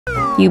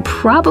You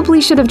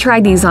probably should have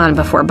tried these on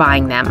before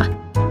buying them.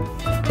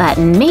 But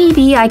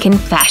maybe I can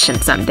fashion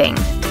something.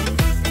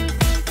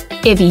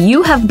 If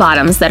you have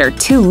bottoms that are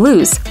too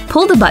loose,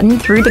 pull the button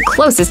through the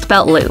closest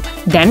belt loop,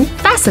 then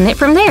fasten it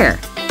from there.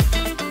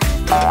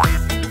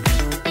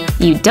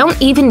 You don't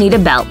even need a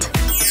belt.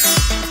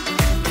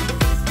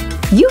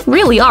 You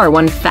really are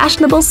one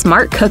fashionable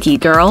smart cookie,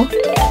 girl.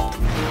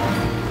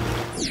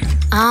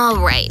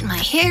 Alright, my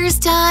hair's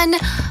done.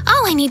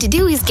 All I need to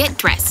do is get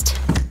dressed.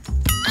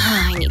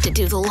 I need to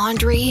do the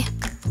laundry.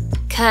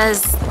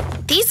 'Cause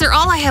these are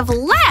all I have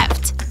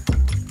left.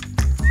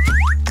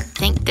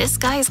 Think this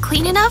guy is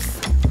clean enough?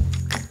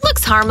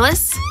 Looks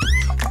harmless.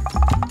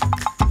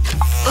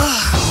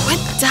 Ugh, what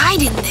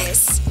dyed in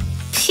this?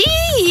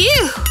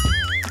 Phew!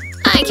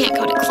 I can't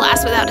go to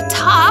class without a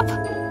top.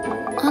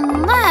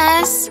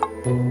 Unless…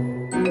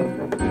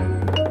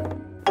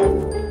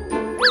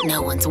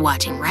 No one's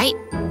watching, right?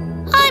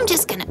 I'm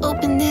just gonna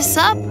open this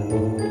up.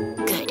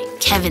 Good,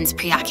 Kevin's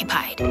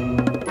preoccupied.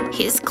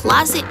 His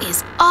closet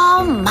is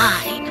all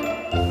mine.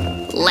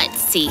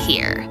 Let's see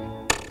here.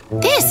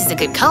 This is a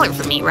good color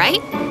for me,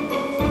 right?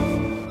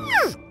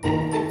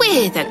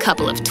 With a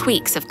couple of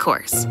tweaks, of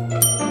course.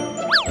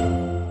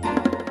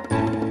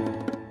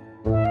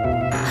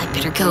 I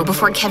better go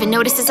before Kevin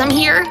notices I'm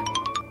here.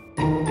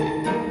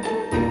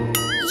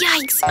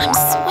 Yikes, I'm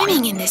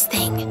swimming in this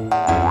thing.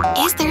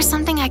 Is there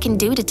something I can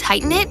do to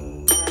tighten it?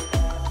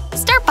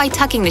 Start by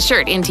tucking the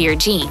shirt into your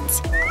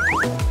jeans.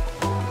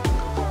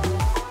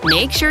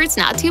 Make sure it's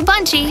not too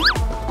bunchy.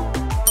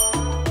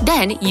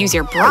 Then use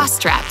your bra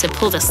strap to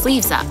pull the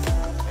sleeves up.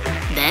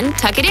 Then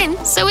tuck it in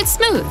so it's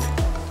smooth.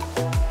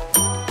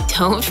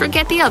 Don't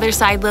forget the other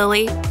side,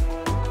 Lily.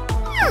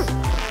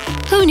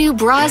 Who knew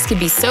bras could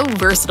be so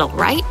versatile,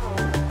 right?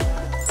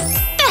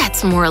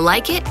 That's more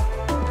like it.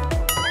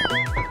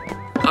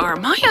 Are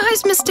my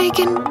eyes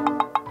mistaken?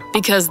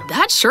 Because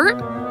that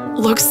shirt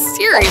looks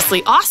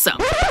seriously awesome.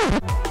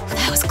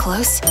 That was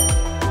close.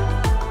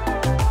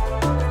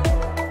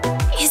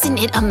 Isn't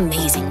it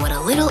amazing what a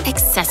little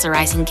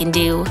accessorizing can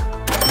do?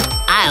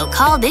 I'll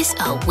call this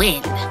a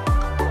win.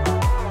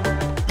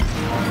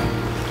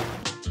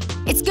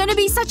 It's gonna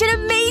be such an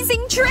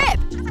amazing trip!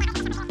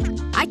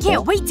 I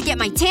can't wait to get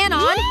my tan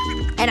on!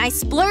 And I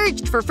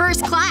splurged for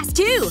first class,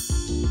 too!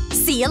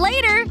 See you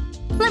later!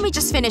 Let me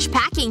just finish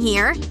packing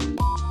here.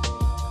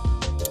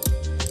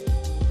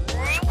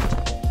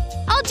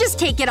 I'll just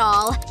take it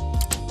all.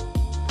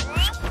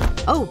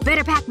 Oh,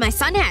 better pack my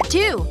sun hat,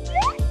 too.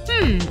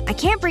 I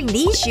can't bring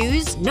these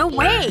shoes. No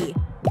way!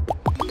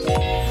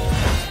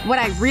 What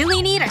I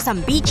really need are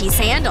some beachy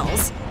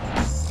sandals.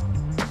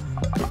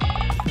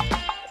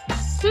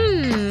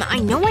 I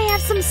know I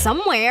have some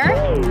somewhere.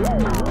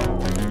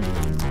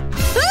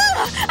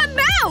 Ah! A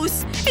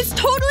mouse! It's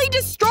totally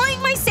destroying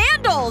my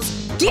sandals!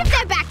 Give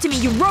that back to me,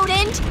 you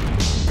rodent!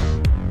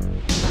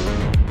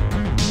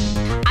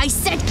 I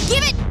said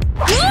give it!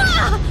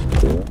 Ah!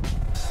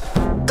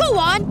 Go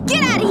on,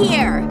 get out of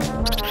here!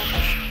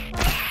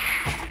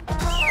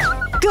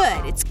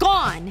 Good, it's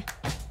gone.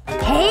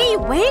 Hey,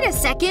 wait a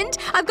second!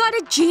 I've got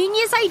a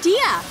genius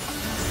idea!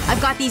 I've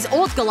got these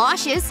old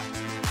galoshes,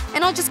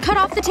 and I'll just cut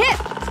off the tip.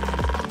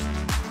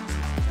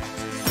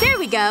 There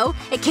we go.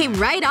 It came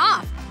right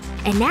off.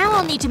 And now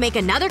I'll need to make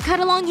another cut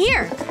along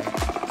here.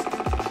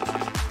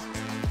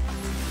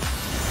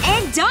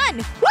 And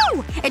done!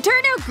 Woo! It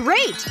turned out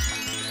great!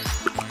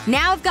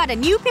 Now I've got a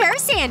new pair of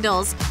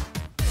sandals.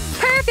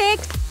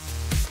 Perfect!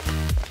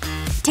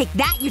 Take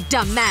that, you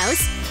dumb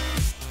mouse.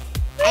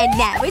 And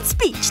now it's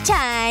beach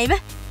time!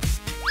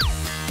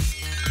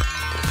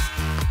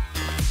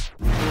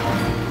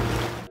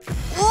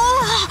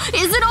 Oh,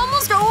 is it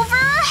almost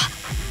over?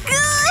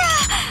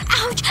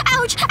 Ouch!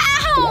 Ouch!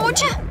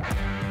 Ouch!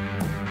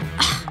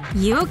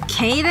 You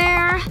okay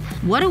there?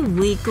 What a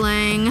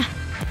weakling.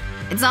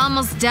 It's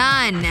almost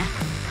done.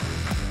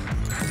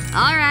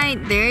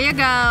 Alright, there you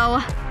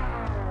go.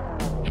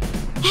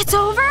 It's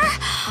over?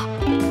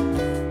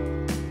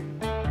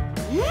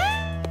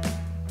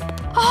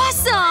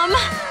 Awesome!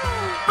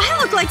 I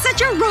look like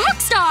such a rock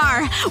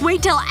star!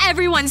 Wait till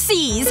everyone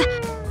sees!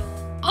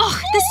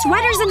 Ugh, the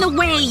sweater's in the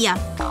way!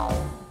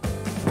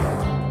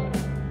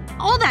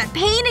 All that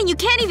pain and you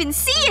can't even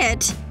see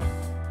it!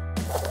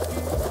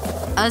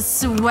 A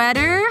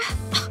sweater?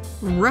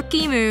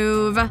 Rookie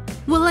move.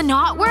 Will it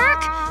not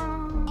work?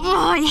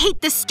 Oh, I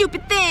hate this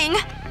stupid thing!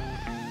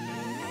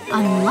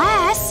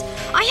 Unless…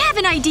 I have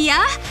an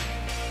idea!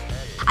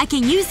 I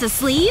can use the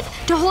sleeve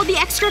to hold the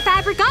extra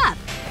fabric up.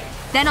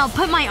 Then I'll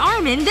put my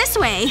arm in this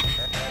way.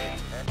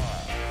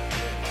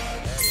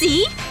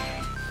 See?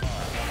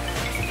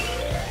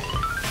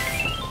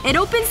 It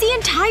opens the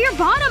entire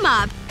bottom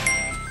up.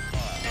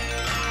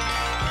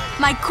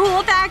 My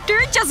cool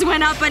factor just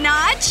went up a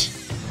notch.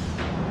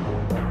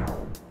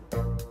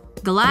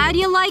 Glad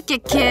you like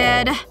it,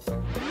 kid.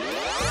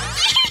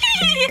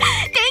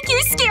 Thank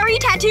you, scary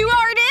tattoo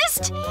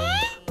artist!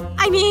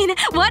 I mean,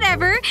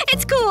 whatever.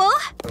 It's cool.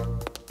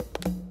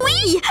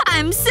 Whee!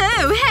 I'm so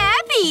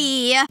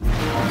happy!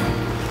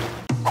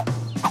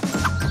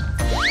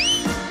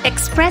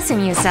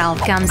 Expressing yourself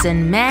comes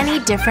in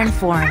many different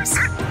forms.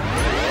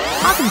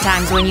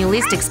 Oftentimes when you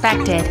least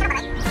expect it.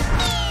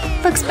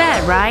 Looks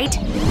bad, right?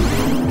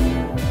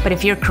 But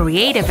if you're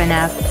creative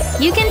enough,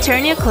 you can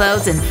turn your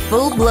clothes in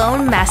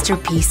full-blown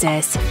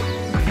masterpieces.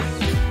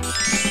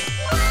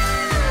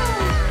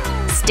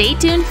 Stay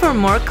tuned for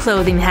more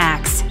clothing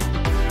hacks.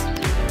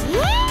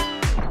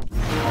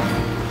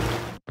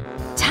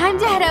 Time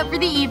to head out for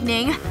the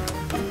evening.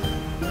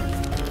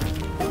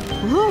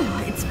 Ooh,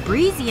 it's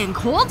breezy and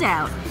cold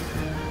out.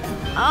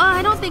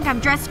 I don't think I'm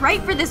dressed right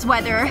for this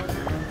weather.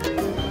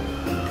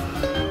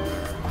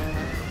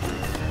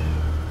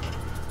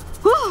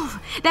 Whew,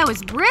 that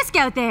was brisk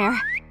out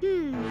there.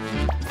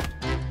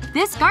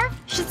 This scarf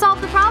should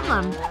solve the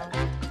problem.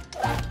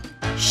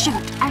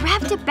 Shoot, I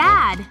wrapped it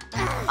bad.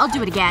 I'll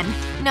do it again.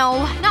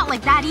 No, not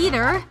like that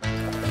either.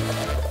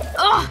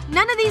 Ugh,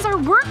 none of these are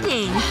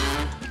working.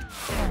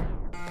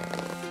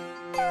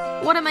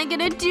 What am I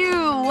gonna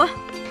do?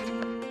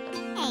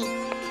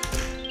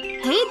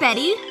 Hey,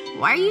 Betty.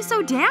 Why are you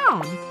so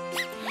down?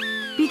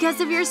 Because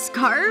of your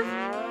scarf?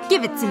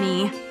 Give it to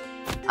me.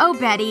 Oh,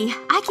 Betty.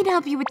 I can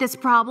help you with this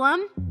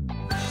problem.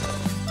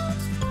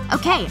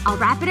 Okay, I'll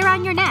wrap it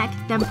around your neck,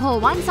 then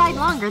pull one side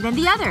longer than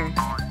the other.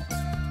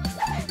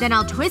 Then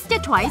I'll twist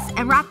it twice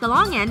and wrap the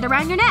long end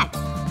around your neck.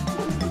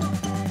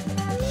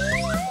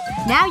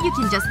 Now you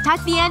can just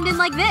tuck the end in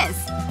like this.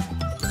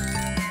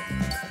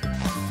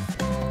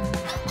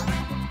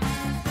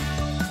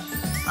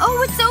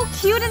 Oh, it's so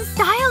cute and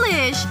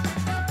stylish!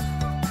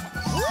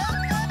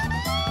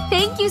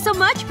 Thank you so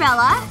much,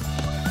 Bella!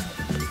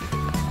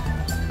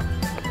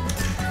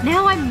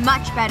 Now I'm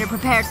much better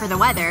prepared for the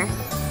weather.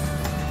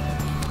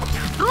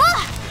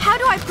 Ugh! How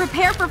do I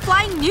prepare for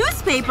flying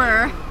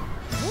newspaper?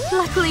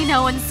 Luckily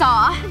no one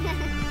saw.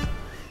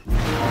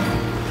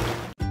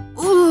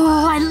 Ooh,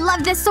 I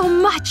love this so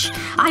much!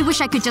 I wish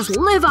I could just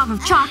live off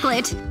of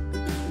chocolate.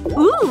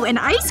 Ooh, and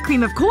ice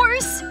cream, of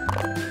course!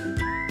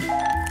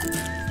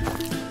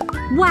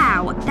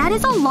 Wow, that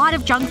is a lot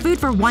of junk food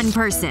for one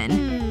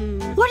person.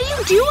 What are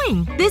you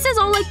doing? This is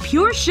all like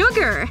pure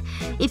sugar.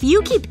 If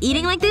you keep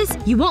eating like this,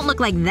 you won't look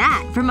like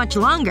that for much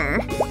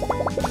longer.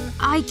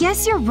 I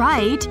guess you're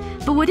right.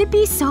 But would it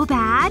be so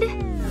bad?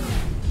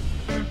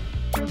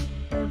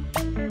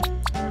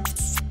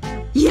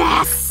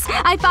 Yes!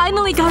 I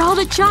finally got all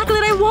the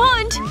chocolate I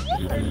want!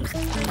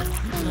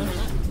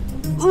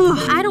 Ooh,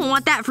 I don't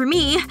want that for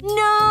me.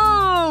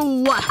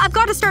 No! I've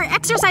gotta start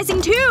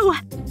exercising too!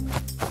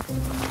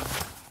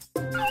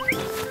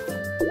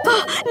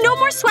 No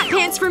more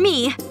sweatpants for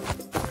me!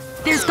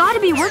 There's gotta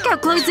be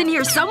workout clothes in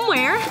here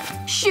somewhere.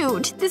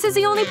 Shoot, this is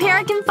the only pair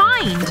I can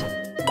find.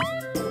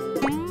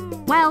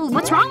 Well,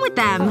 what's wrong with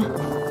them?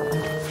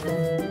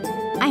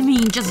 I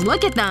mean, just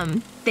look at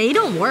them. They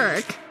don't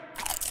work.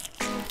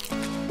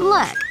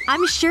 Look,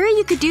 I'm sure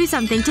you could do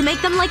something to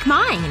make them like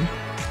mine.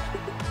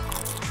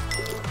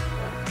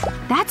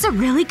 That's a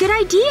really good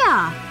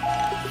idea!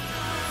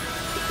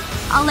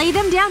 I'll lay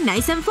them down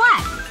nice and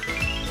flat.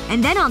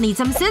 And then I'll need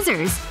some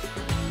scissors.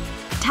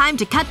 Time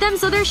to cut them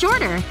so they're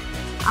shorter.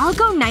 I'll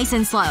go nice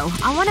and slow.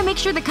 I want to make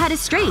sure the cut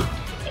is straight.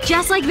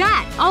 Just like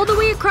that. All the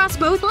way across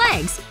both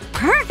legs.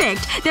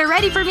 Perfect! They're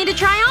ready for me to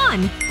try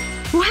on.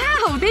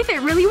 Wow, they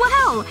fit really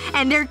well.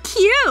 And they're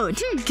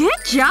cute!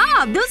 Good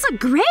job! Those look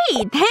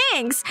great!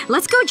 Thanks!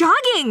 Let's go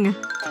jogging!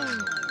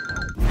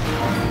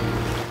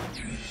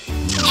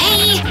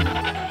 Hey!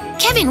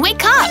 Kevin,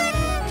 wake up!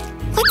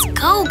 Let's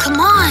go,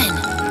 come on!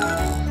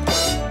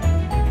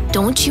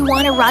 Don't you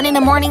want to run in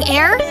the morning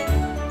air?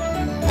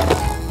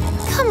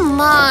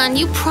 Come on,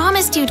 you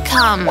promised you'd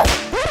come.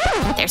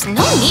 There's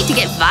no need to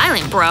get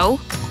violent, bro.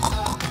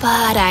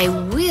 But I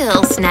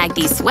will snag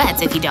these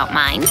sweats if you don't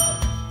mind.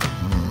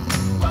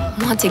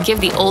 Want to give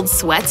the old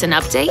sweats an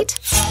update?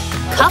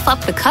 Cuff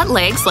up the cut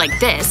legs like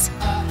this.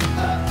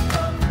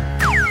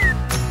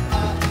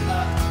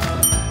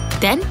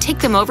 Then take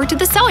them over to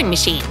the sewing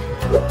machine.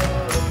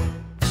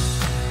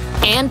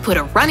 And put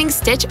a running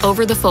stitch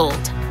over the fold.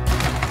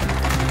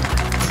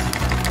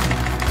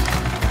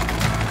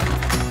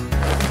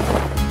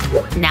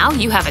 Now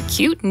you have a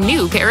cute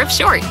new pair of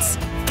shorts.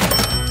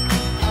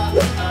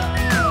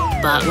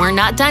 But we're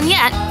not done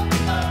yet.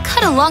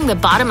 Cut along the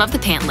bottom of the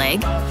pant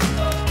leg.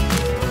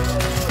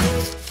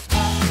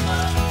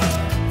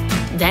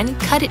 Then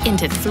cut it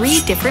into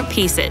 3 different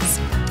pieces.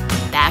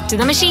 Back to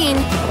the machine.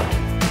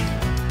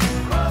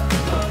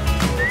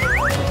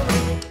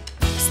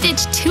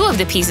 Stitch 2 of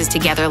the pieces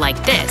together like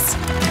this.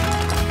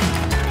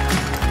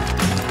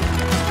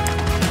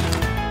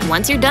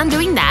 Once you're done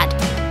doing that,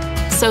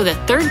 sew the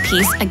 3rd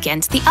piece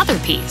against the other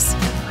piece.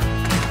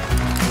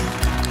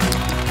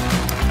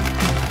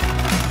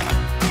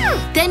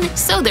 Then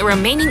sew the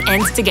remaining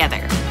ends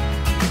together.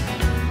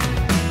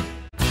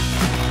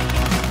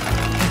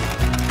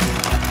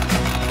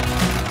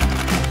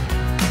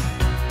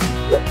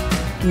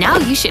 Now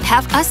you should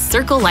have a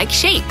circle-like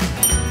shape.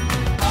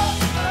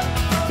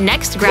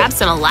 Next, grab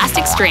some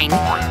elastic string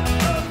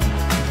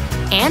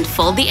and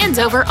fold the ends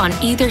over on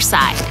either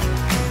side.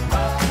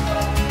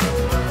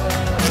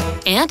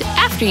 And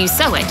after you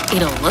sew it,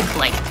 it'll look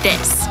like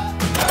this.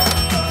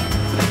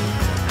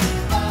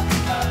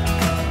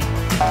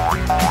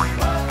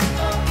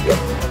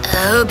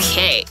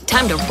 Okay,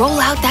 time to roll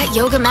out that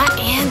yoga mat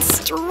and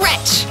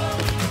stretch!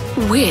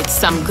 With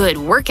some good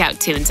workout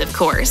tunes, of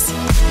course.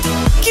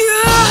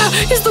 Yeah!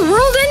 Is the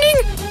world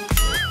ending?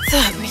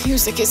 That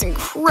music is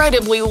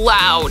incredibly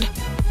loud.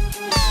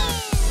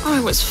 I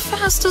was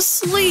fast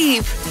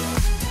asleep.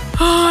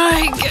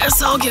 I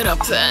guess I'll get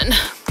up then.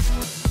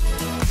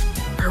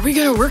 Are we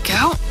gonna work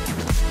out?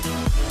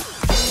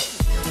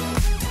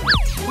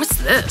 What's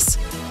this?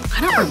 I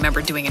don't remember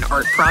doing an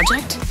art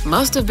project.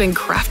 Must have been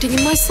crafting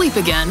in my sleep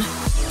again.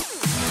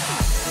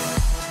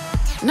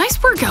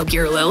 Nice workout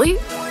gear, Lily.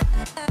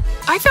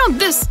 I found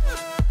this…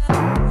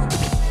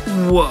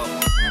 Whoa.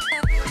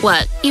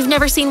 What, you've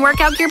never seen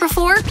workout gear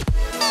before?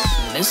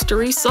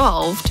 Mystery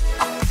solved.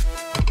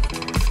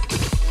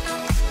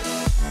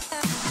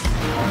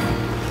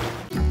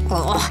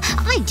 Oh,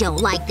 I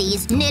don't like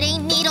these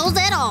knitting needles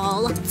at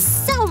all.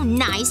 So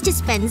nice to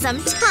spend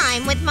some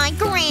time with my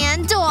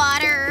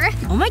granddaughter.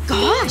 Oh my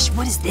gosh,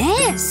 what is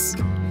this?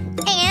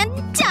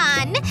 And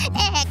done!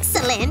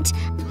 Excellent!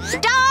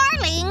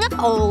 Darling!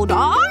 Oh,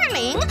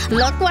 darling!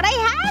 Look what I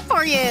have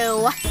for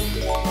you!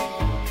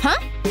 Huh?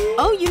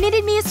 Oh, you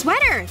knitted me a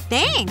sweater.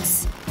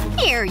 Thanks.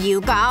 Here you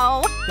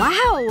go.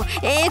 Wow,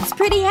 it's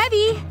pretty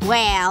heavy.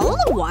 Well,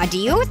 what do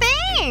you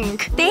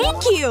think?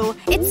 Thank you.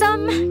 It's,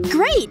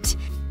 great.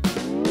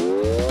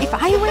 If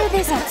I wear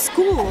this at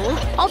school,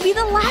 I'll be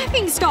the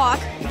laughingstock.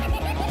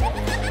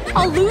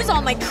 I'll lose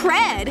all my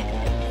cred.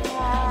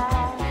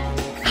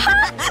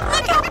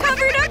 Look how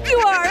covered up you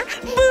are!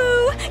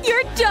 Boo!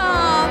 You're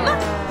dumb!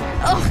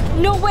 Ugh,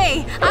 no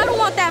way! I don't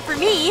want that for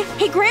me!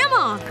 Hey,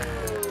 Grandma!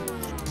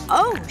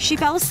 Oh, she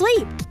fell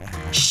asleep.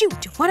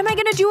 Shoot, what am I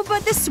gonna do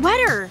about this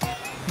sweater?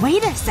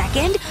 Wait a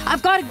second,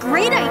 I've got a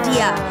great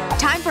idea!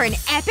 Time for an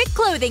epic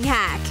clothing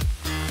hack!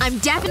 I'm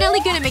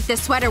definitely gonna make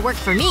this sweater work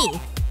for me.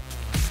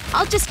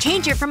 I'll just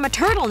change it from a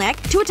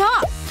turtleneck to a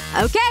top.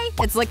 Okay,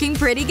 it's looking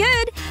pretty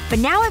good. But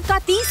now I've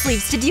got these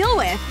sleeves to deal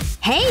with.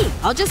 Hey,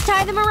 I'll just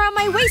tie them around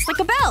my waist like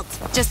a belt.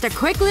 Just a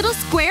quick little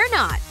square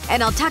knot.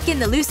 And I'll tuck in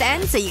the loose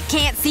ends so you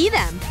can't see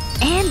them.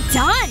 And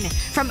done!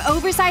 From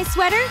oversized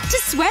sweater to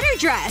sweater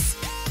dress.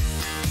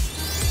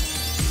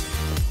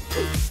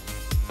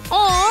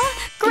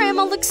 Aw,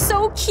 Grandma looks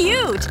so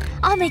cute.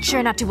 I'll make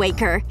sure not to wake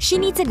her. She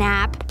needs a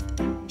nap.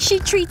 She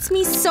treats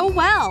me so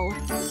well.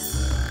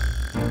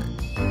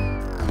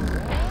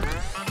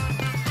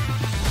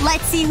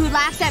 Let's see who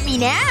laughs at me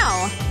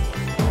now.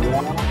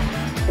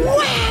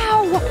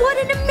 Wow! What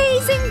an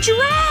amazing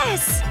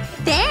dress!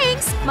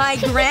 Thanks! My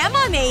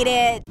grandma made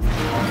it.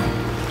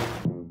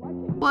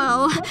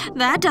 Well,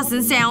 that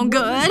doesn't sound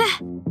good.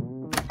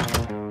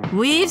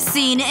 We've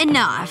seen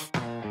enough.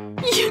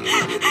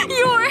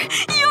 You're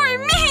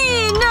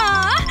mean!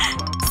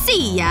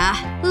 See ya.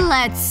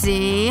 Let's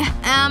see.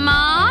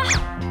 Emma?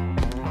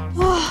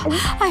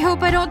 Oh, I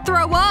hope I don't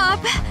throw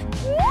up.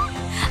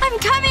 I'm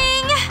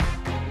coming!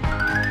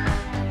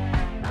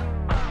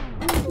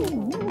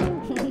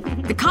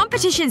 The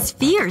competition's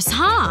fierce,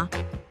 huh?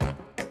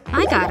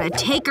 I gotta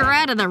take her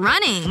out of the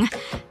running.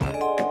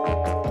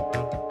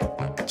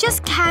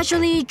 Just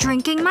casually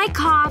drinking my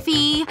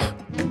coffee.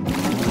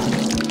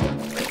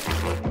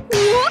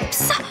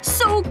 Whoops!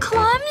 So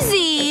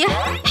clumsy!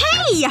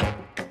 Hey!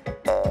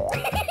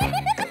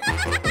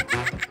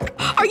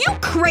 Are you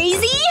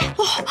crazy?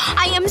 Oh,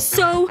 I am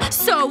so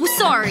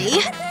sorry.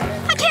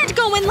 I can't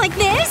go in like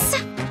this!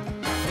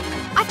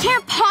 I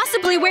can't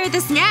possibly wear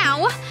this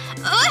now.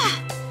 Ugh!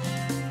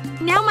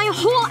 Now my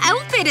whole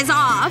outfit is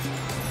off.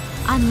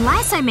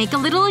 Unless I make a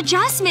little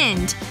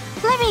adjustment.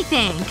 Let me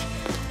think.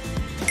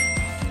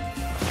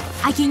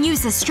 I can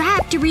use the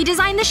strap to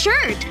redesign the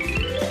shirt.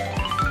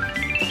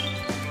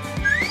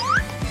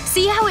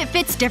 See how it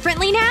fits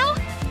differently now?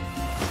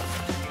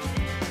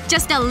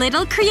 Just a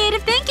little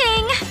creative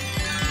thinking.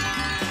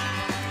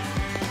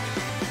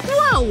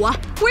 Whoa!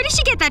 Where did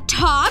she get that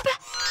top?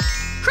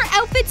 Her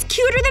outfit's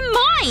cuter than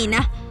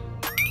mine!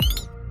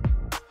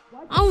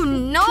 Oh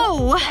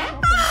no!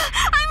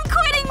 I'm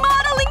quitting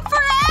modeling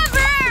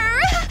forever!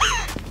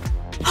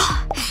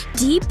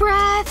 Deep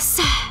breaths.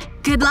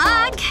 Good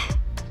luck.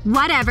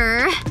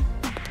 Whatever.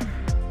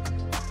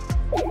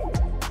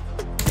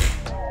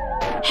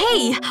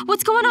 Hey,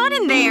 what's going on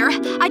in there?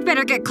 I'd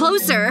better get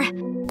closer.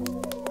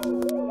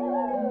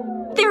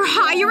 They're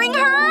hiring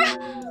her?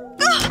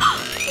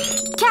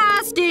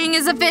 Casting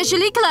is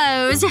officially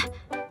closed.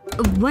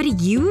 What do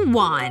you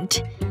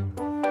want?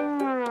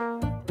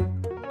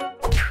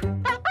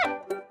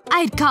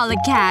 I'd call a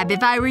cab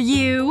if I were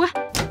you.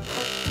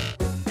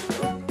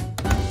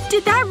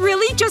 Did that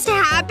really just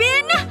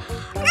happen?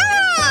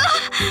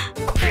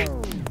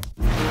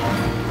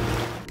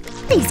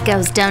 These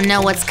ghosts don't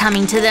know what's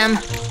coming to them.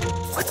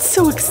 What's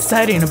so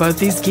exciting about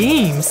these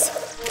games?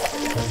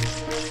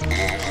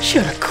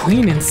 Should've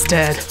queen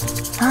instead.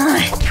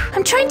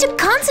 I'm trying to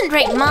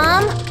concentrate,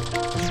 Mom.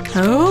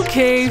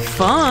 Okay,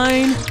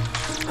 fine.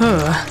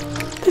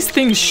 This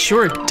thing's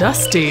sure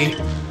dusty.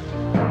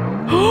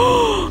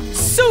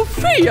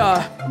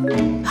 Sophia!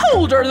 How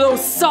old are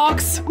those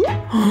socks?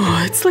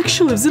 Oh, it's like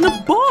she lives in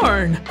a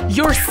barn.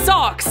 Your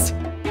socks!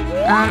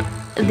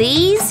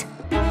 These?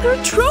 They're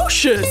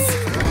atrocious!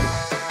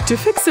 To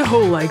fix a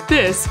hole like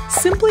this,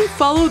 simply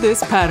follow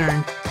this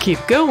pattern.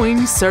 Keep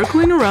going,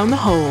 circling around the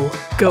hole.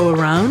 Go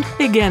around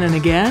again and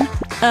again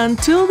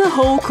until the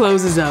hole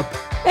closes up.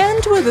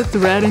 End with a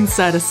thread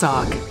inside a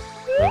sock.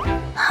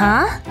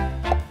 Huh?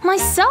 My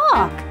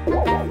sock!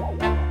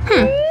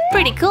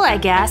 Pretty cool, I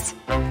guess.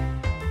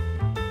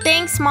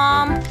 Thanks,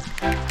 Mom.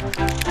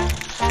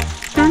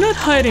 You're not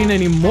hiding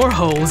any more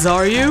holes,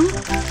 are you?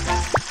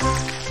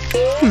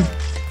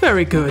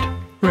 Very good.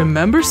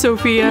 Remember,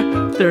 Sophia,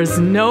 there's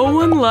no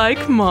one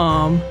like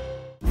Mom.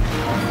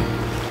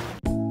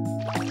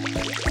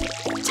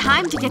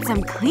 Time to get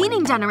some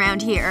cleaning done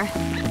around here.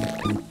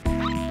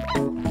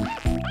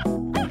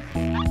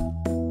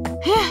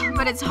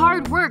 But it's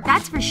hard work,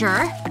 that's for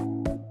sure.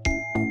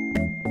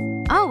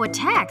 Oh, a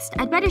text.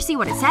 I'd better see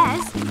what it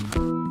says.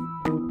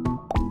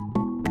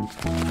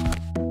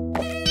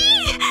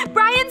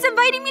 Brian's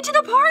inviting me to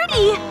the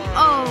party!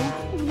 Oh,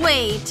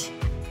 wait.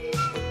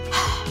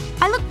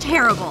 I look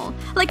terrible.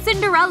 Like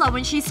Cinderella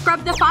when she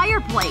scrubbed the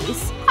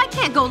fireplace. I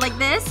can't go like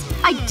this.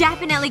 I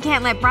definitely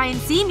can't let Brian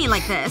see me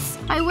like this.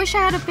 I wish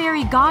I had a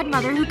fairy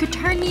godmother who could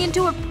turn me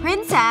into a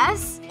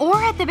princess.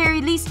 Or at the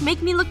very least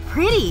make me look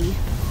pretty.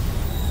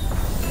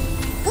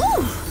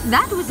 Ooh,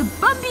 that was a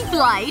bumpy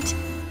flight.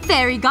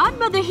 Fairy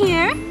godmother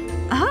here.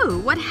 Oh,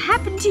 what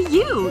happened to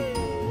you?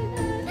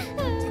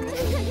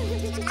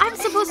 I'm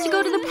supposed to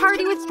go to the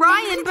party with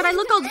Brian, but I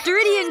look all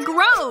dirty and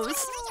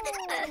gross.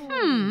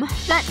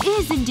 That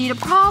is indeed a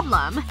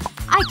problem.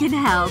 I can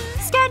help.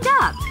 Stand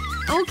up.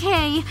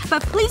 Okay,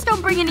 but please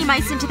don't bring any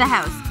mice into the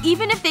house,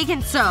 even if they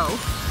can sew.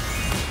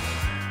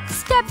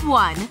 Step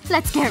 1.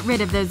 Let's get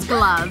rid of those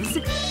gloves.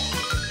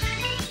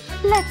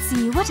 Let's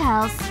see, what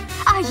else?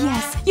 Ah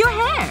yes, your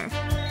hair!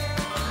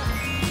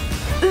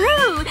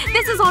 Ooh,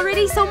 this is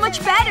already so much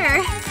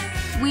better!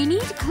 We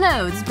need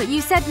clothes, but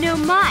you said no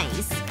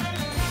mice.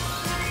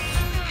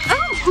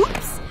 Oh,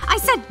 oops! I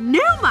said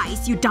no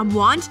mice, you dumb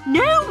wand!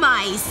 No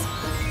mice!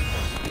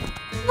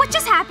 What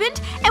just happened?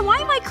 And why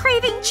am I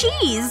craving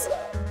cheese?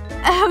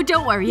 Oh,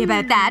 don't worry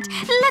about that.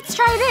 Let's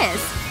try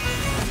this.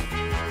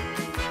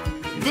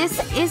 This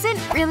isn't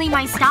really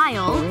my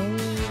style.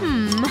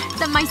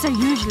 The mice are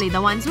usually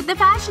the ones with the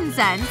fashion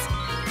sense.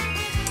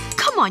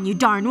 Come on, you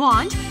darn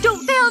wand.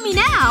 Don't fail me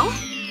now!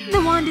 The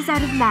wand is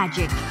out of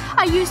magic.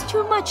 I used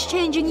too much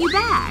changing you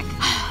back.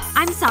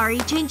 I'm sorry,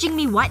 changing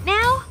me what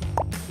now?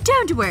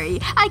 Don't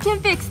worry, I can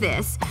fix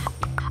this.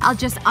 I'll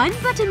just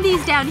unbutton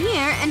these down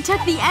here and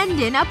tuck the end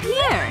in up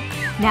here.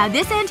 Now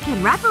this end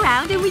can wrap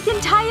around and we can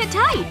tie it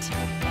tight.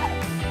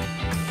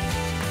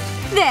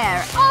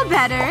 There, all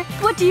better.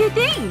 What do you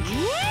think?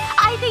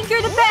 I think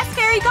you're the best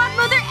fairy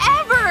godmother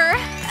ever!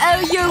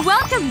 Oh, you're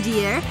welcome,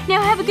 dear.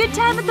 Now have a good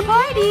time at the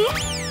party.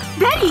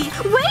 Betty,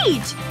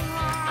 wait!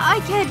 I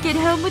can't get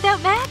home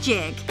without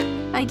magic.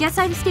 I guess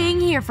I'm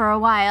staying here for a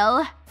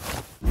while.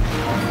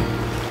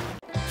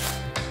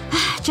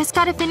 Just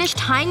gotta finish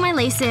tying my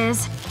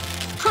laces.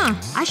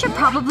 I should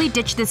probably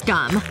ditch this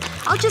gum.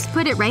 I'll just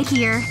put it right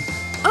here.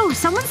 Oh,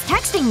 someone's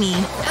texting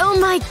me. Oh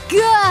my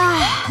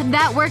god!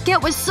 That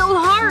workout was so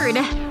hard.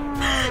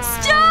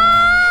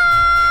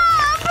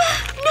 Stop!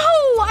 No!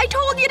 I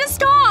told you to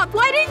stop!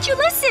 Why didn't you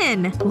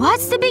listen?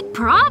 What's the big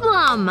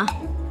problem?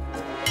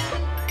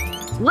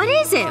 What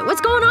is it?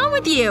 What's going on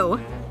with you?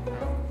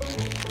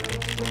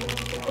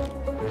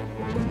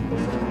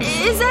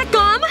 Is that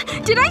gum?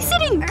 Did I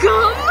sit in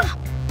gum?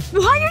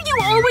 Why are you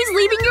always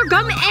leaving your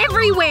gum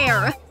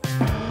everywhere?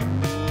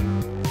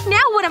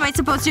 Now what am I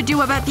supposed to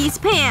do about these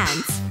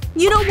pants?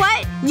 You know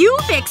what? You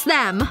fix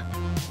them!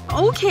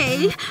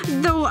 Okay.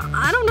 Though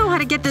I don't know how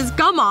to get this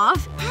gum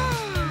off.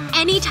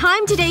 Any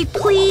time today,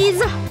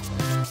 please?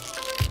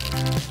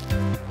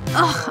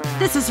 Ugh,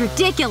 this is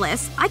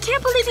ridiculous. I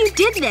can't believe you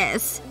did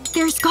this.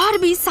 There's gotta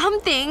be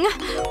something.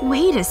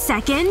 Wait a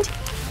second.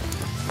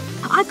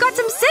 I've got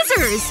some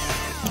scissors!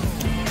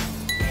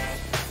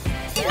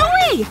 No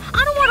way!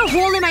 I don't want a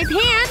hole in my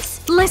pants!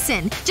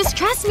 Listen, just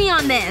trust me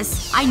on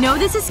this. I know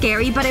this is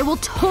scary, but it will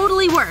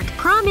totally work.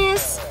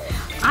 Promise.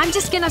 I'm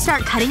just gonna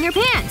start cutting your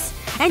pants.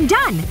 And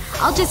done!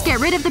 I'll just get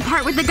rid of the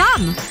part with the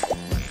gum.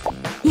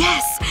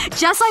 Yes!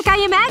 Just like I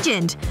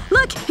imagined.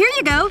 Look, here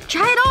you go.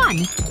 Try it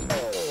on.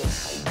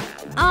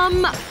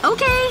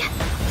 Okay.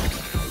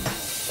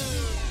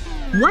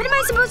 What am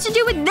I supposed to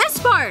do with this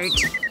part?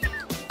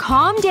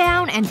 Calm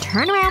down and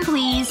turn around,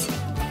 please.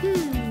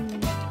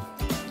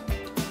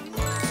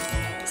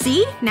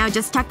 See? Now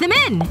just tuck them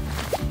in.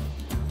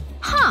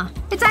 Huh.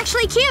 It's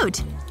actually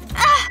cute.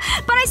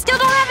 But I still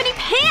don't have any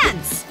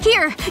pants!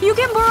 Here, you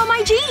can borrow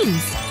my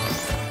jeans.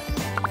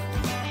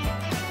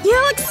 You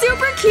look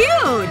super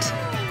cute!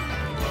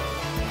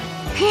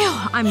 Phew,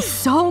 I'm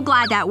so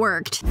glad that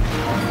worked.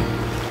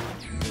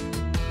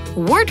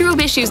 Wardrobe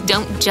issues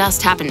don't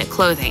just happen to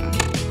clothing.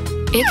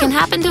 It can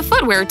happen to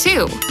footwear,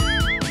 too.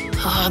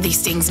 Oh,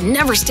 these things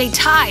never stay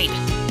tied.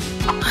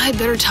 I'd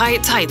better tie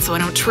it tight so I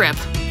don't trip.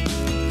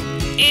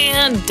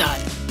 And done.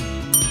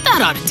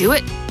 That ought to do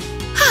it.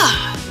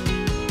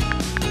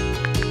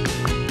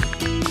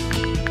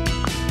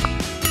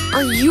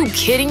 Are you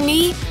kidding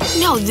me?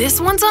 Now this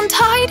one's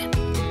untied?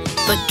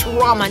 The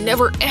drama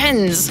never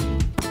ends.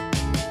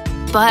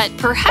 But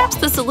perhaps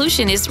the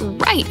solution is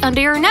right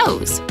under your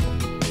nose.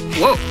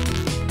 Whoa.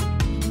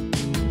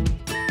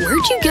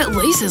 Where'd you get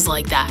laces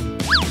like that?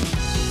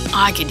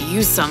 I could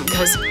use some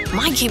because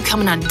mine keep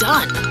coming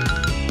undone.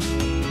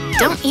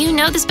 Don't you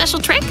know the special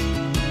trick?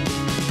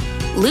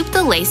 Loop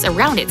the lace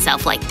around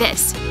itself like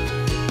this.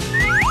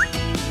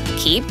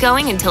 Keep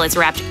going until it's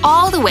wrapped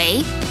all the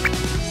way.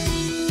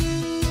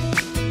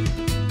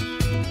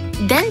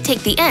 Then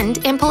take the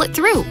end and pull it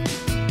through.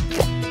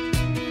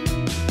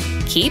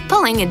 Keep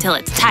pulling until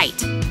it's tight.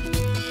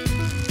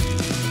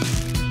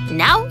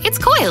 Now it's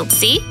coiled,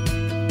 see?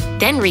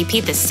 Then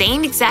repeat the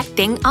same exact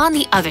thing on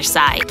the other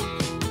side.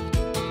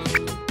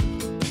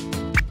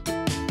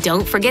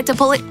 Don't forget to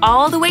pull it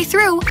all the way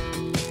through.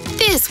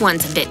 This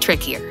one's a bit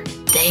trickier.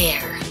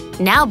 There.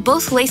 Now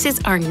both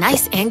laces are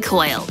nice and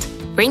coiled.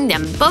 Bring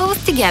them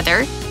both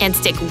together and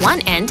stick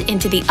one end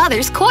into the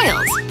other's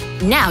coils.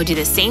 Now do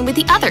the same with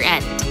the other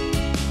end.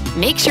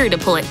 Make sure to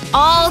pull it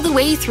all the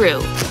way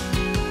through.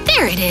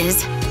 There it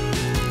is!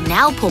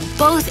 Now pull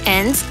both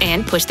ends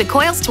and push the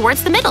coils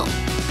towards the middle.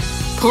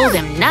 Pull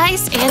them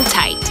nice and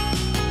tight.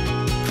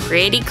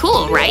 Pretty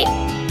cool, right?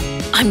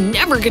 I'm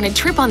never gonna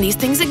trip on these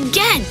things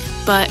again!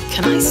 But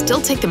can I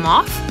still take them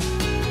off?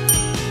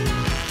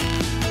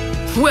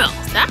 Well,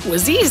 that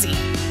was easy.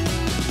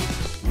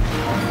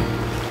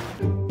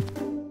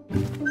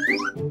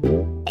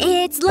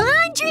 It's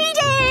laundry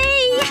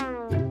day!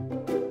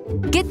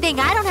 Good thing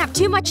I don't have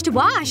too much to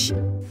wash.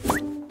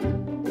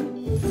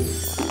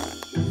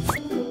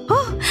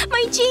 Oh,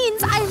 my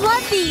jeans! I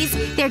love these!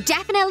 They're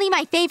definitely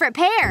my favorite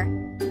pair.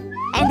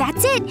 And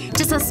that's it!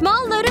 Just a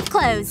small load of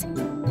clothes.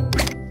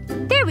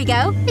 There we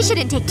go. It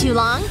shouldn't take too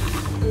long.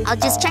 I'll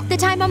just check the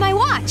time on my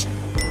watch.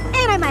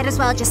 And I might as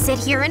well just sit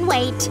here and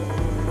wait.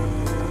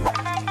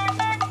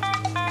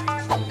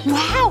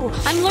 Wow!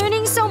 I'm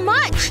learning so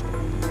much!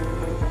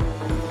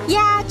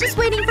 Yeah, just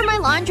waiting for my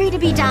laundry to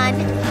be done.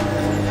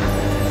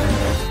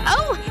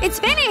 Oh! It's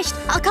finished!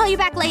 I'll call you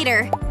back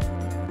later.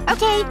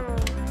 Okay.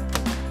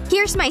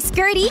 Here's my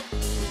skirty.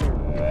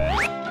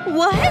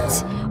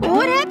 What?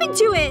 What happened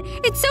to it?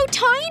 It's so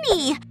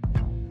tiny!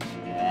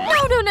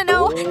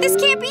 No. This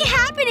can't be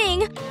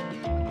happening!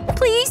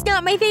 Please,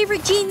 not my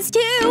favorite jeans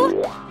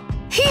too!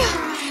 Phew!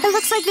 It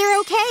looks like they're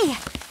okay.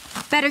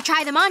 Better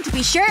try them on to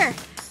be sure.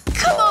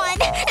 Come on!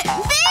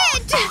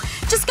 Fit!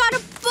 Just gotta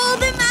pull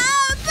them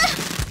up!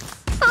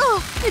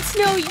 Oh, it's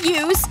no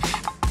use.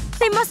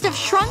 They must have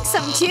shrunk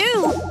some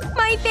too.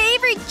 My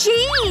favorite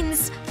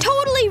jeans!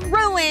 Totally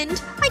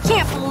ruined. I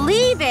can't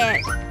believe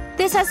it.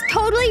 This has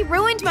totally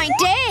ruined my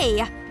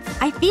day.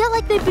 I feel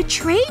like they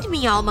betrayed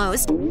me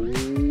almost.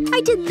 I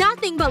did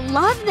nothing but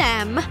love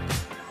them.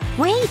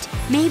 Wait,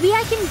 maybe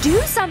I can do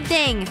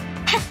something.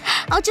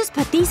 I'll just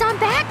put these on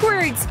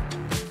backwards.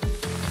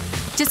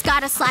 Just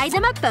gotta slide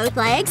them up both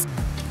legs.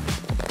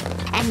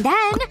 And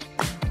then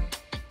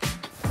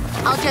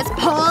I'll just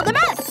pull them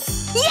up.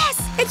 Yes!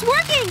 It's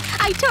working!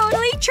 I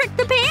totally tricked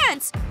the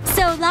pants!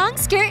 So long,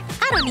 skirt.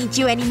 I don't need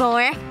you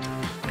anymore.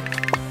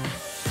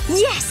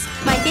 Yes!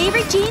 My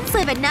favorite jeans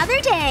live another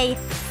day.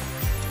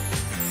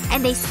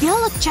 And they still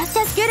look just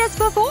as good as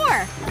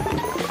before.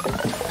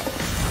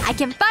 I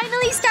can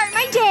finally start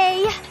my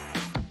day!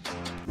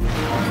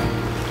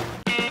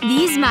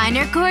 These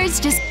minor chords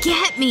just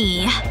get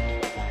me.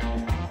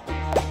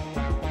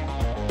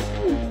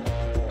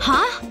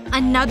 Huh?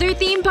 Another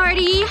theme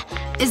party?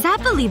 Is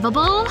that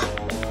believable?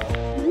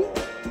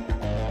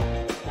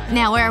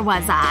 Now where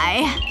was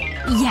I?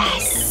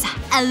 Yes.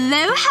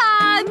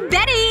 Aloha,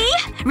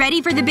 Betty!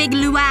 Ready for the big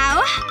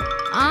luau?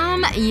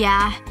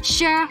 Yeah.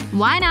 Sure.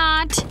 Why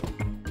not?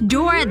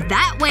 Door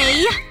that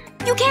way.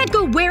 You can't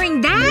go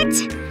wearing that!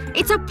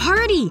 It's a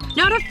party,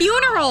 not a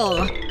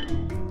funeral!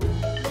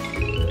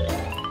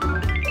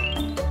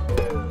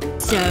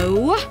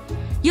 So?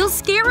 You'll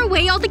scare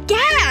away all the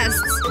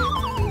guests!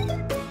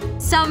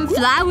 Some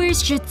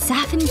flowers should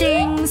soften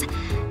things.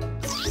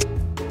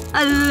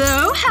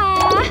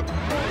 Aloha!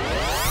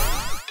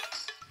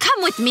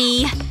 Come with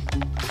me.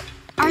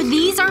 Are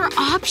these our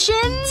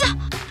options?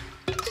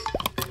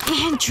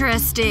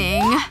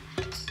 Interesting.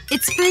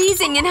 It's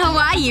freezing in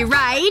Hawaii,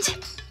 right?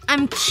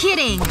 I'm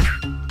kidding.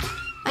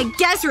 I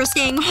guess we're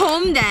staying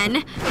home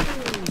then.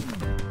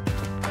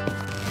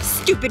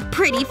 Stupid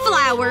pretty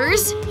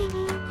flowers.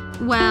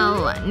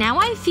 Well, now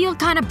I feel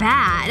kinda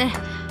bad.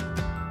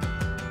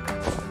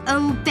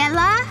 Oh,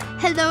 Bella?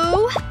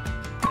 Hello?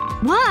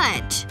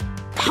 What?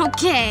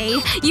 Okay,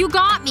 you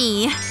got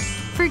me.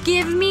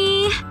 Forgive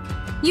me?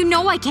 You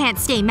know I can't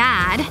stay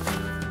mad.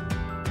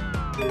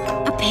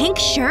 A pink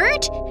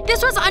shirt?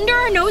 This was under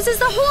our noses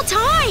the whole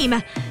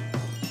time!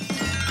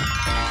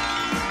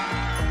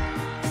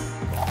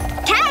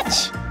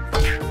 Catch!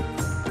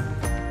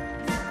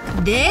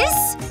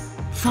 This?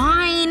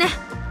 Fine.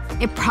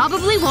 It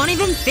probably won't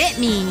even fit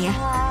me.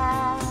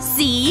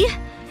 See?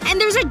 And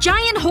there's a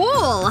giant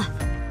hole!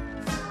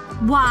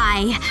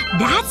 Why,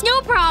 that's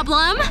no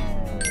problem!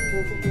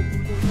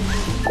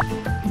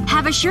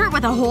 Have a shirt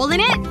with a hole in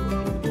it?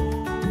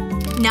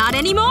 Not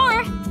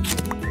anymore!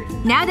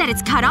 Now that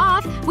it's cut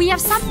off, we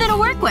have something to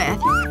work with.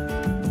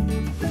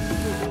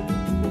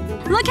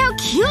 Look how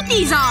cute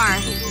these are!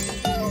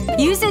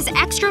 Use this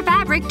extra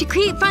fabric to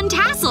create fun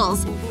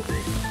tassels.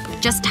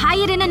 Just tie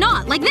it in a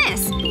knot, like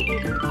this.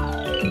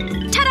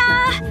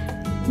 Ta-da!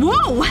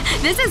 Whoa!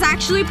 This is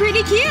actually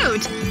pretty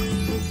cute!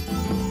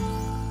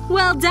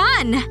 Well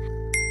done!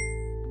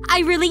 I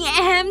really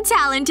am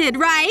talented,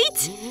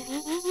 right?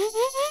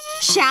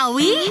 Shall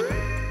we?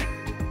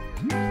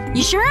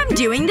 You sure I'm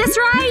doing this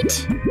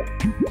right?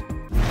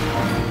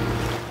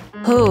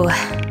 Ooh,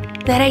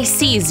 that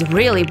AC is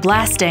really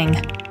blasting.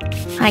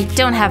 I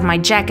don't have my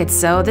jacket,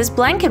 so this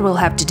blanket will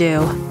have to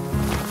do.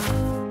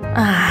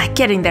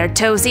 Getting there,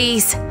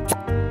 toesies.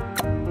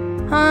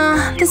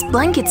 This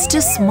blanket's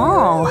too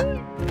small.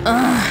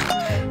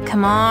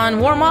 Come on,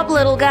 warm up,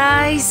 little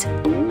guys.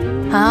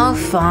 Oh,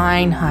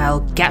 fine.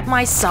 I'll get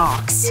my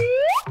socks.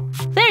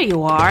 There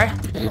you are.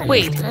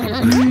 Wait,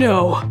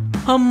 no.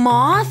 A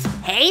moth?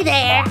 Hey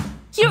there!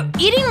 You're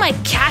eating my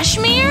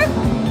cashmere?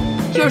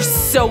 You're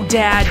so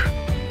dead.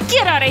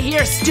 Get out of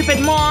here,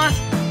 stupid moth!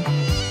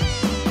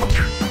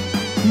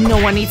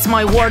 No one eats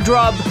my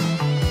wardrobe.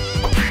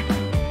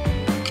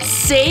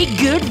 Say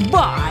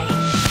goodbye.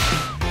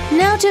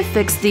 Now to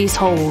fix these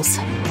holes.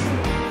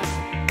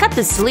 Cut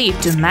the sleeve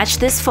to match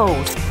this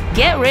fold.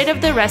 Get rid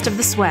of the rest of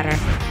the sweater.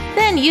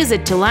 Then use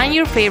it to line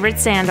your favorite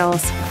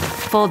sandals.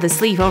 Fold the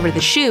sleeve over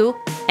the shoe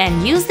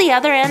and use the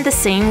other end the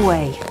same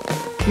way.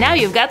 Now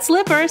you've got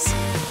slippers.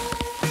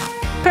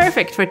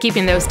 Perfect for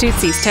keeping those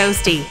tootsies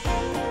toasty.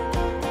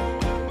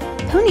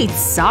 Who needs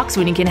socks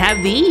when you can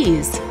have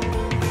these?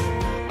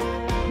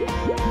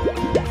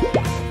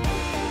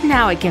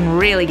 Now I can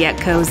really get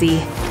cozy.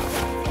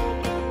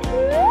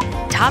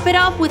 Top it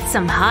off with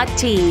some hot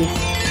tea.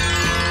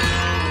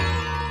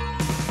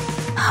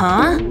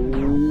 Huh?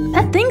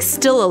 That thing's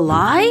still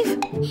alive?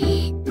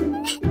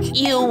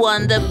 You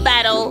won the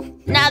battle,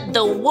 not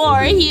the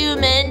war,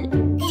 human!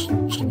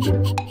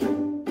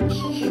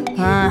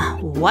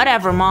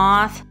 Whatever,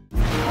 moth.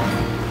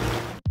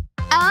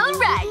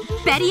 Alright,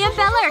 Betty and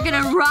Bella are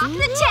gonna rock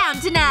the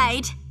town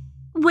tonight!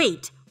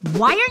 Wait,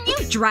 why aren't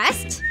you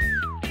dressed?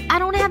 I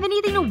don't have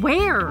anything to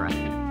wear.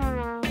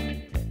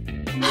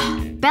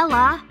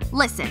 Bella,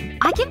 listen.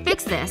 I can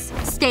fix this.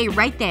 Stay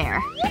right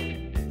there.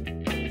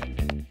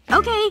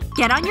 Okay,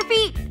 get on your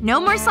feet. No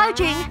more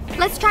slouching.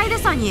 Let's try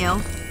this on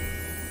you.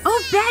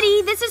 Oh,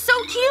 Betty, this is so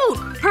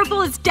cute!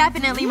 Purple is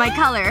definitely my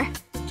color.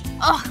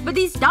 Ugh, but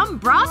these dumb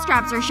bra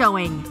straps are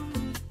showing.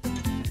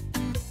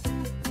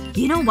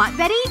 You know what,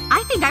 Betty?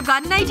 I think I've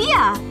got an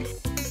idea.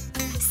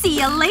 See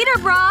ya later,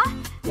 bra.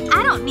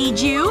 I don't need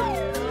you.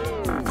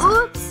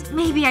 Oops,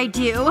 maybe I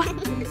do.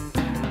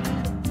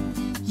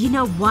 You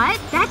know what?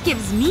 That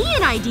gives me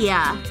an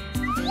idea.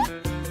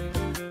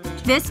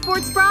 This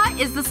sports bra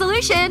is the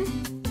solution.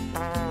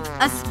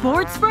 A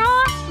sports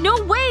bra?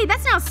 No way,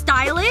 that's not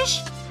stylish.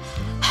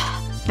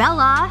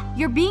 Bella,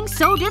 you're being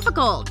so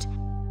difficult.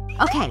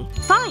 Okay,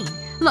 fine.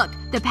 Look,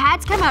 the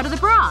pads come out of the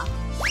bra.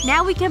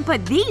 Now we can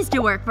put these to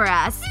work for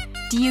us.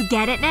 Do you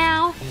get it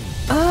now?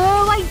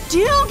 Oh, I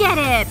do get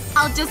it!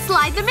 I'll just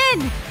slide them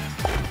in.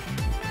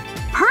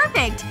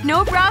 Perfect!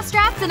 No bra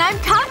straps and I'm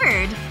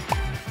covered!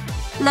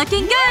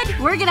 Looking good!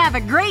 We're gonna have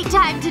a great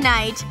time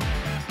tonight!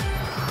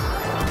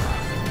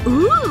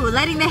 Ooh,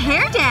 letting the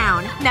hair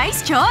down!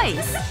 Nice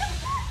choice!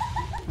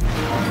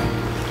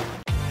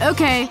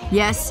 Okay,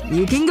 yes,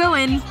 you can go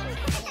in.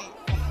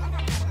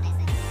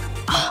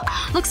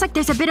 Looks like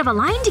there's a bit of a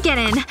line to get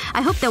in.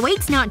 I hope the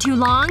wait's not too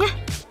long.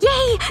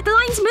 Yay! The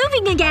line's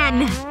moving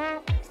again!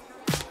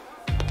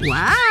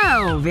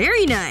 Wow,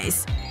 very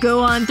nice.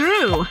 Go on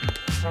through.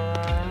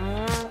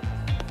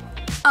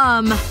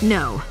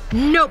 No.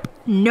 Nope.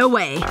 No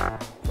way.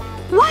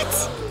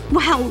 What?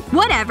 Well,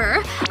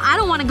 whatever. I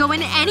don't want to go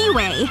in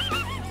anyway.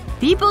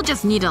 People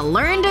just need to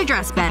learn to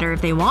dress better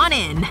if they want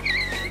in.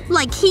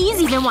 Like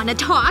he's even want to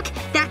talk.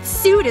 That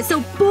suit is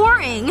so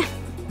boring.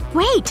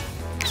 Wait.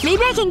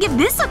 Maybe I can give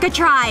this look a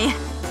try.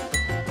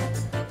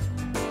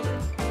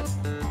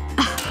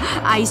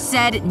 I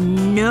said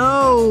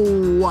no.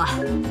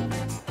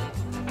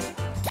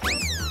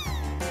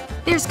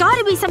 There's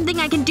gotta be something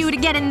I can do to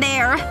get in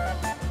there.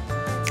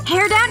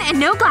 Hair down and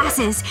no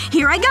glasses.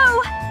 Here I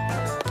go.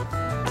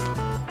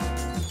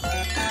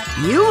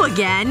 You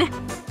again?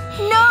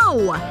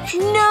 No!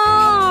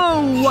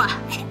 No!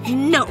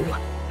 No.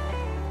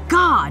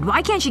 God,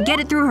 why can't she get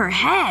it through her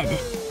head?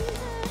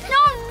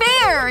 Not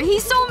fair!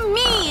 He's so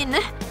mean!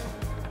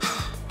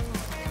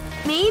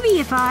 Maybe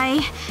if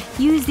I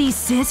use these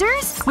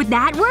scissors? Would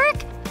that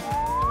work?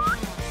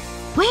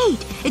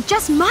 Wait, it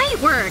just might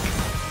work!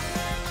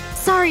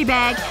 Sorry,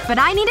 bag, but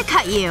I need to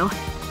cut you.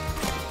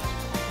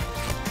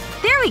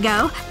 There we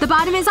go. The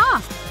bottom is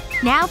off.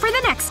 Now for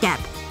the next step.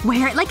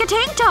 Wear it like a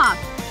tank top.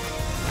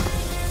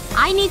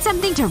 I need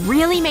something to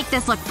really make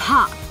this look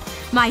pop.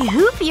 My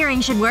hoop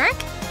earring should work.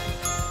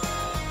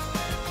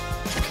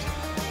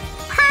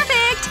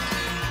 Perfect!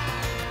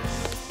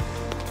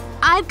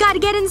 I've gotta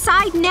get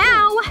inside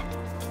now!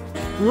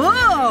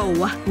 Whoa!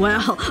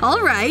 Well,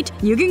 alright.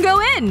 You can go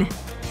in.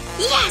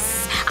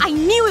 Yes! I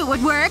knew it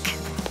would work!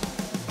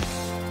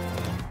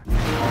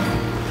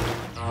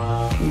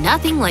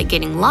 Nothing like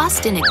getting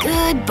lost in a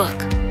good book.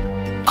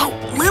 Oh,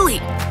 Lily!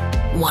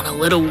 Want a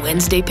little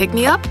Wednesday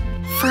pick-me-up?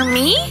 For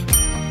me?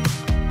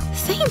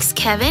 Thanks,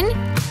 Kevin.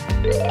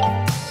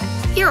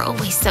 You're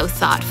always so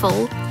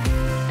thoughtful.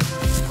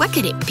 What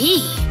could it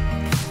be?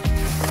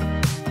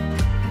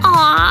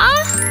 Aww!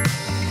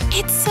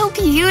 It's so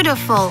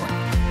beautiful.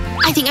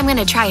 I think I'm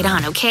gonna try it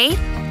on, okay?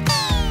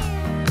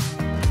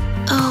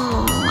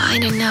 Oh, I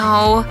don't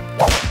know.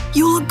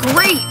 You look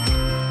great!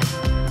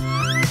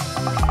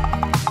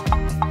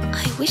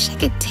 I wish I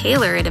could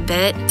tailor it a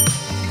bit.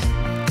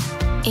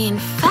 In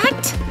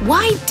fact,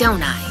 why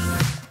don't I?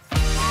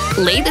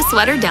 Lay the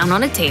sweater down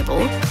on a table,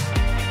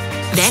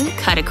 then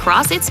cut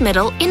across its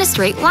middle in a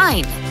straight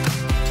line.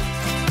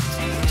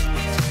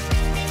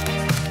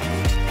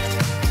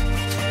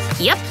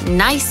 Yep,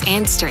 nice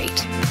and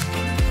straight.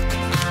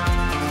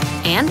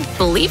 And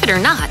believe it or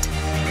not,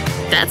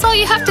 that's all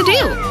you have to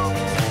do.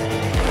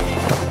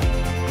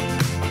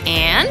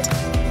 And…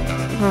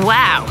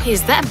 wow,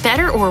 is that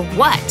better or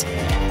what?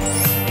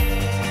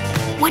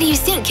 What do you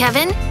think,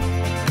 Kevin?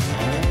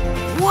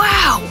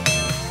 Wow!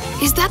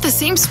 Is that the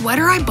same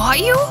sweater I bought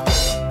you?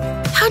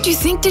 How'd you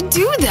think to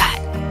do that?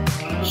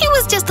 It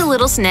was just a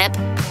little snip.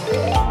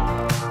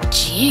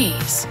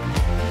 Jeez.